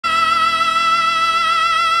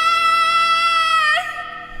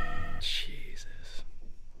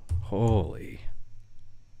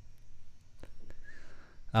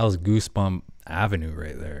That was Goosebump Avenue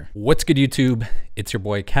right there. What's good, YouTube? It's your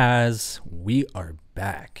boy Kaz. We are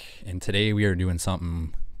back, and today we are doing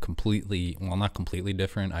something completely, well, not completely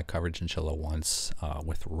different. I covered Chinchilla once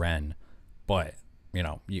with Ren, but you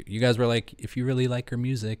know, you guys were like, if you really like her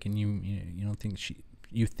music and you don't think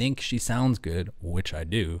you think she sounds good, which I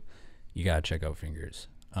do, you gotta check out Fingers.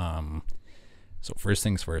 So first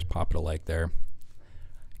things first, pop it a like there.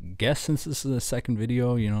 Guess since this is the second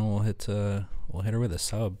video, you know, we'll hit her with a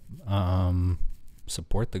sub.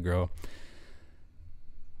 Support the girl.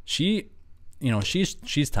 She's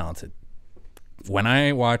talented. When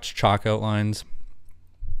I watched Chalk Outlines,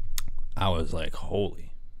 I was like,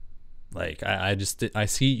 holy, like I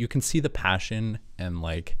see, you can see the passion and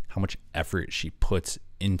like how much effort she puts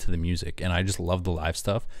into the music, and I just love the live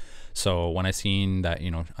stuff. So when I seen that, you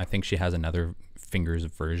know, I think she has another Fingers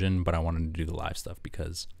version, but I wanted to do the live stuff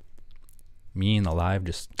because me and the live,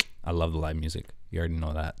 I love the live music. You already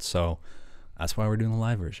know that. So that's why we're doing the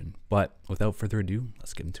live version. But without further ado,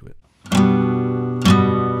 let's get into it.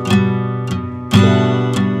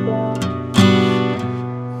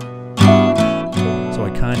 So I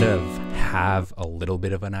kind of have a little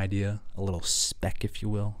bit of an idea, a little spec, if you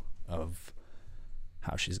will, of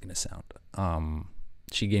how she's going to sound.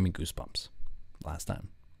 She gave me goosebumps last time.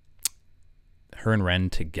 Her and Ren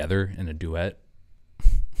together in a duet.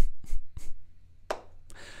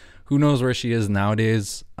 Who knows where she is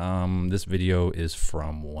nowadays? This video is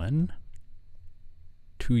from when?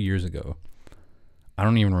 2 years ago. I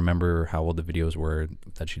don't even remember how old the videos were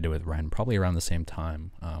that she did with Ren. Probably around the same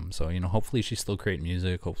time. So, you know, hopefully she's still creating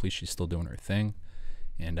music. Hopefully she's still doing her thing.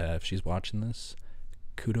 And if she's watching this,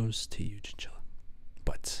 kudos to you, Chinchilla.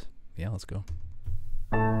 But, yeah, let's go.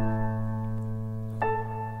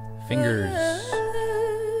 Fingers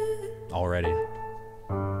already.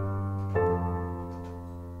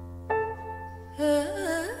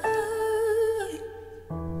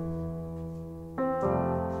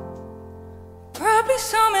 Probably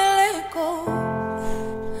saw me let go.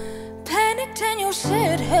 Panicked and you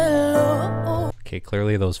said hello. Okay,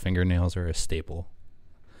 clearly those fingernails are a staple.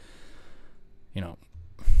 You know,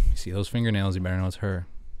 you see those fingernails, you better know it's her.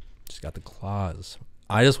 She's got the claws.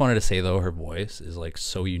 I just wanted to say though, her voice is like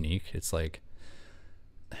so unique. It's like,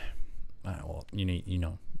 well, you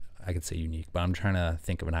know, I could say unique, but I'm trying to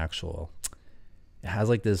think of an actual. It has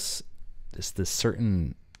like this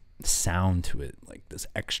certain sound to it, like this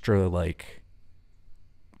extra, like,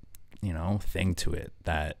 you know, thing to it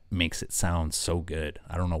that makes it sound so good.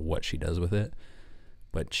 I don't know what she does with it,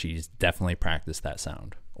 but she's definitely practiced that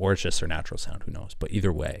sound, or it's just her natural sound. Who knows? But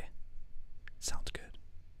either way, it sounds good.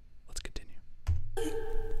 Let's continue.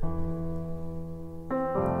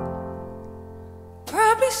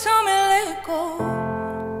 Probably saw me let go.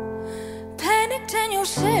 Panicked and you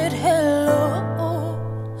said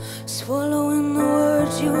hello. Swallowing the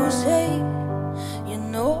words you say. You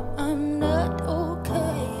know I'm not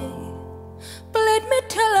okay. Bled me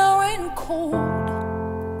till I went cold.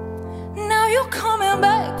 Now you're coming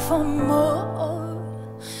back for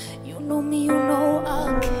more. You know me, you know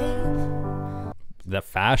I'll cave. The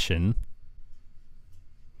fashion.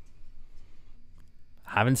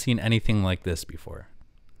 Haven't seen anything like this before.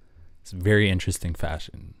 It's very interesting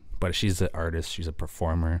fashion, but she's an artist, she's a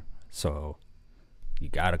performer, so you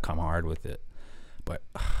gotta come hard with it. But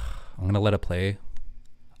I'm gonna let it play.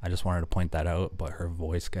 I just wanted to point that out. But her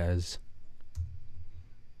voice, guys.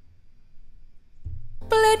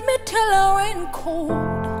 Bled me till I went cold.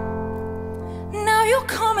 Now you're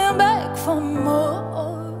coming back for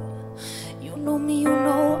more. You know me, you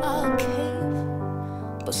know I'll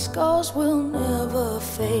cave, but scars will never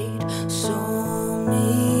fade. So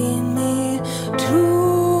meet me to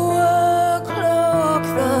a clock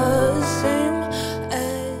the same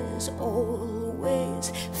as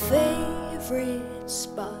always. Favorite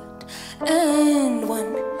spot. And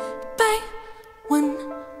when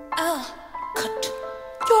I'll cut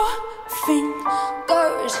your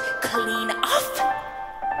fingers clean off,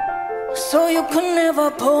 so you can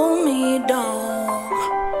never pull me down.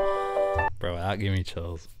 Bro, that gave me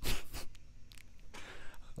chills.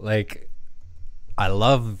 Like, I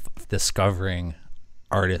love discovering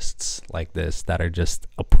artists like this that are just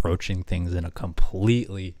approaching things in a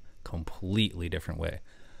completely different way.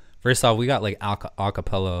 First off, we got like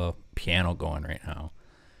acapella piano going right now,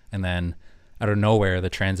 and then out of nowhere the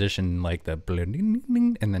transition, like the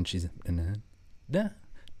and then she's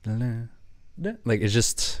like, it's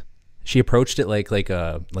just, she approached it like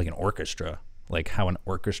an orchestra, like how an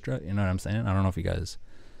orchestra, you know what I'm saying? I don't know if you guys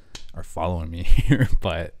are following me here,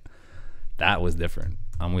 but that was different.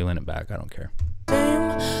 I'm wheeling it back, I don't care.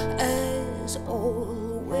 Same as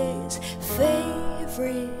always, favorite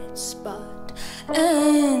favorite spot.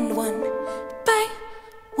 And one by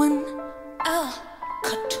one, I'll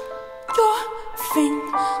cut your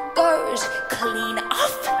fingers clean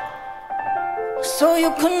off, so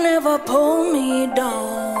you can never pull me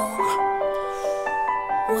down.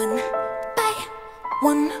 One by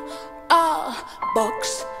one, I'll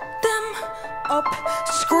box them up,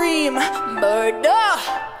 scream murder.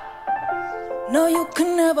 No, you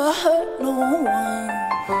can never hurt no one.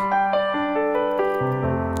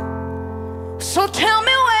 So tell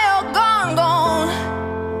me where you're gone,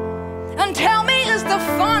 and tell me, is the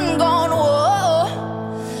fun gone?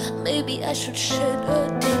 Whoa, maybe I should shed a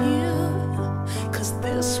tear, 'cause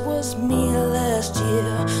this was me last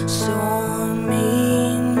year. So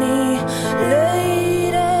mean me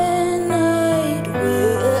late at night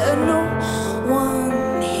where no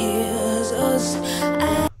one hears us.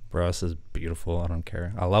 Bro, this is beautiful. I don't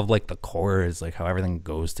care. I love like the chords, like how everything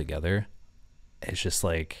goes together. It's just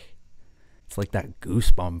like, it's like that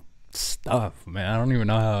goosebump stuff, man. I don't even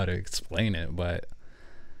know how to explain it, but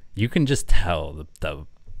you can just tell the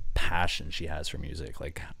passion she has for music.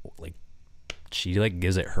 Like she like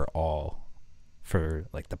gives it her all for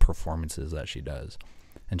like the performances that she does.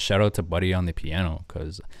 And shout out to Buddy on the piano,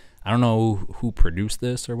 because I don't know who produced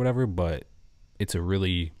this or whatever, but it's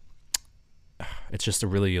just a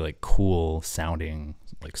really like cool sounding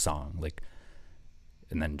like song, like,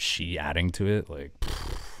 and then she adding to it, like,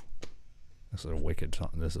 this is a wicked song.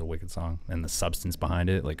 This is a wicked song, and the substance behind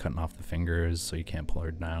it, like cutting off the fingers so you can't pull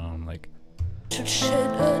her down, like. Should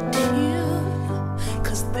shed a tear,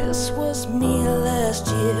 'cause this was me last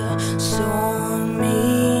year. So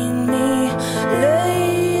mean me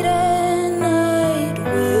late at night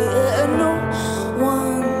where no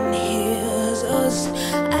one hears us.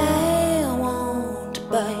 I won't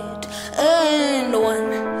bite, and one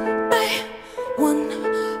by one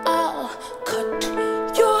I'll cut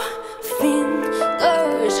your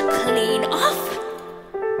fingers clean off,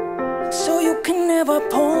 so you can never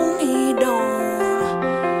pull me down.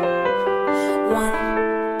 One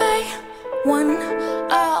by one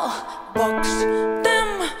I'll box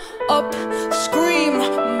them up, scream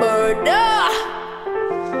murder,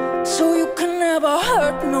 so you can never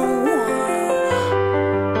hurt no one.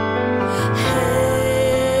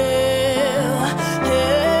 Hell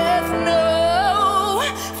hath no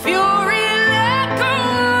fury like a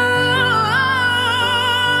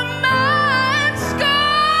woman's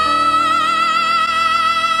scorn.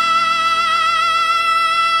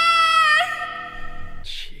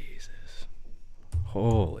 Jesus.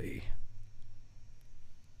 Holy.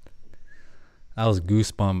 That was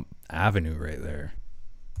Goosebump Avenue right there.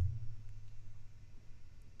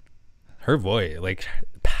 Her voice, like,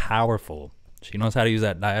 powerful. She knows how to use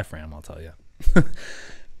that diaphragm, I'll tell you.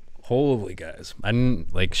 Holy guys. I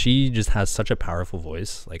didn't, like, she just has such a powerful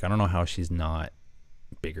voice. Like, I don't know how she's not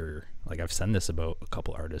bigger. Like, I've said this about a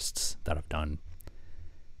couple artists that I've done.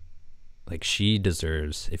 Like, she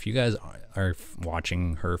deserves, if you guys are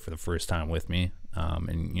watching her for the first time with me,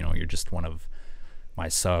 and you know, you're just one of my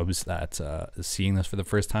subs that is seeing this for the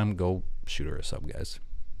first time, go shoot her a sub, guys.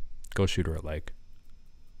 Go shoot her a like.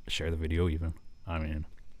 Share the video even. I mean,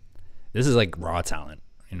 this is like raw talent.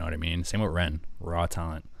 You know what I mean? Same with Ren. Raw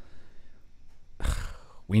talent.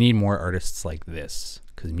 We need more artists like this,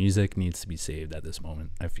 because music needs to be saved at this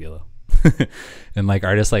moment, I feel. And like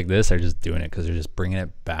artists like this are just doing it because they're just bringing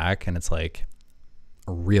it back, and it's like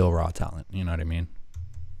a real raw talent. You know what I mean?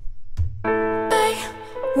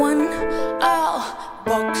 One, I'll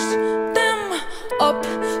box them up,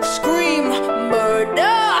 scream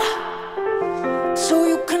murder, so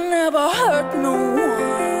you can never hurt no one.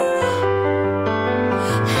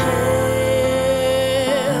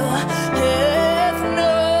 Hell hath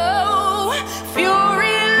no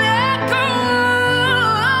fury like a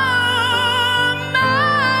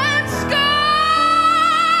woman's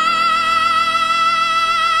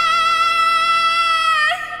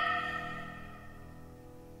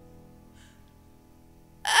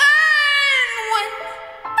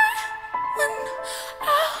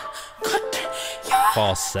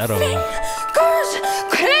falsetto. Fingers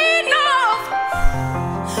clean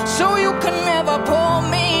off, so you can never pull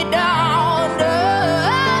me down.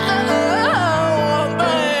 One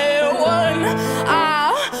by one,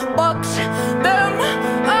 I'll box them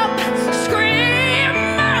up, scream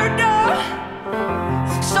murder,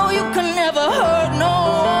 so you can never hurt no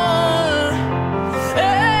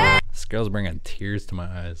one. This girl's bringing tears to my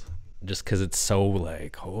eyes just because it's so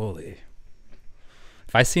like, holy.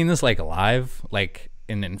 If I seen this like live, like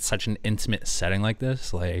in such an intimate setting like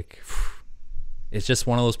this, like it's just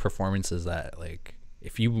one of those performances that, like,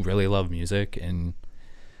 if you really love music, and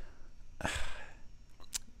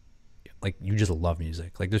like you just love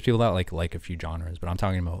music. Like there's people that like a few genres, but I'm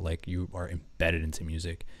talking about like you are embedded into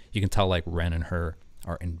music. You can tell like Ren and her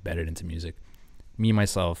are embedded into music. Me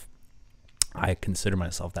myself, I consider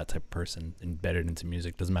myself that type of person, embedded into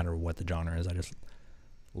music. Doesn't matter what the genre is. I just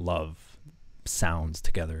love sounds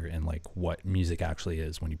together and like what music actually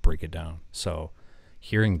is when you break it down. So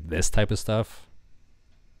hearing this type of stuff,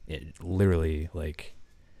 it literally like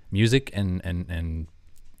music and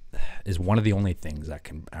is one of the only things that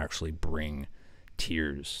can actually bring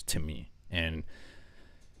tears to me. And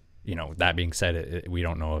you know, that being said, we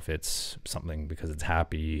don't know if it's something because it's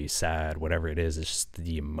happy, sad, whatever it is. It's just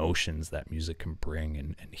the emotions that music can bring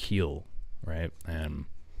and heal, right? And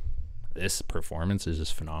this performance is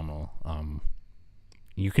just phenomenal.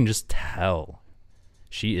 You can just tell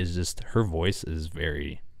she is just, her voice is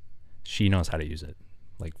very, she knows how to use it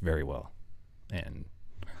like very well. And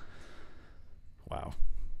wow.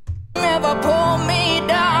 Never pull me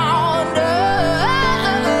down, but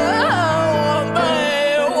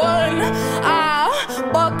when I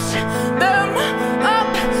box them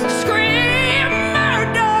up, scream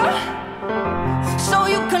murder, so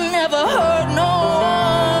you can never hurt no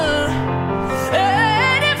one.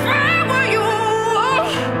 And if I were you,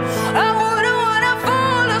 I wouldn't wanna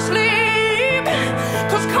fall asleep,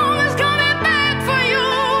 'cause karma's coming back for you,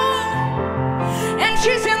 and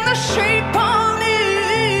she's in the shape of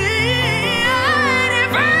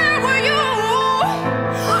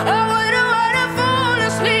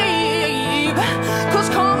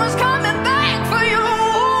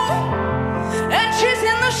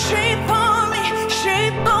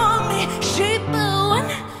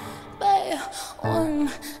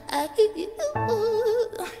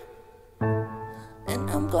and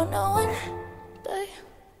I'm gonna win by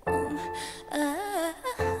one eye.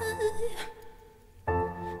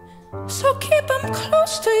 So keep them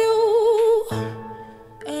close to you.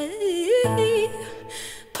 Ay.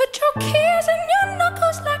 Put your keys in your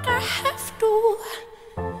knuckles like I have to.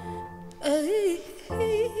 Ay.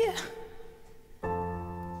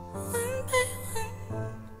 One by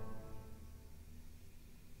one.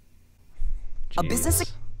 A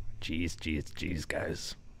business. Jeez,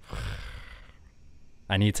 guys.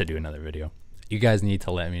 I need to do another video. You guys need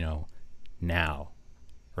to let me know now,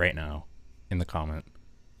 right now, in the comment,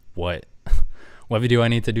 what video I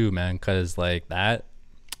need to do, man. Cause like that,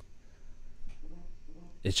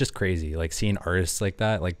 it's just crazy. Like seeing artists like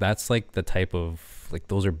that, like that's like the type of, like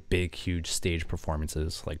those are big, huge stage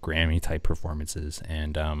performances, like Grammy type performances.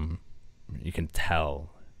 And you can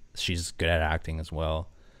tell she's good at acting as well.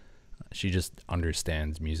 She just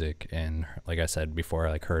understands music, and like I said before,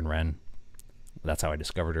 like her and Ren, that's how I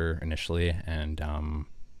discovered her initially. And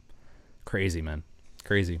crazy, man,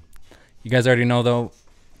 crazy. You guys already know though,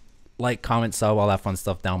 like, comment, sub, all that fun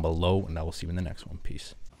stuff down below, and I will see you in the next one.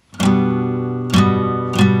 Peace.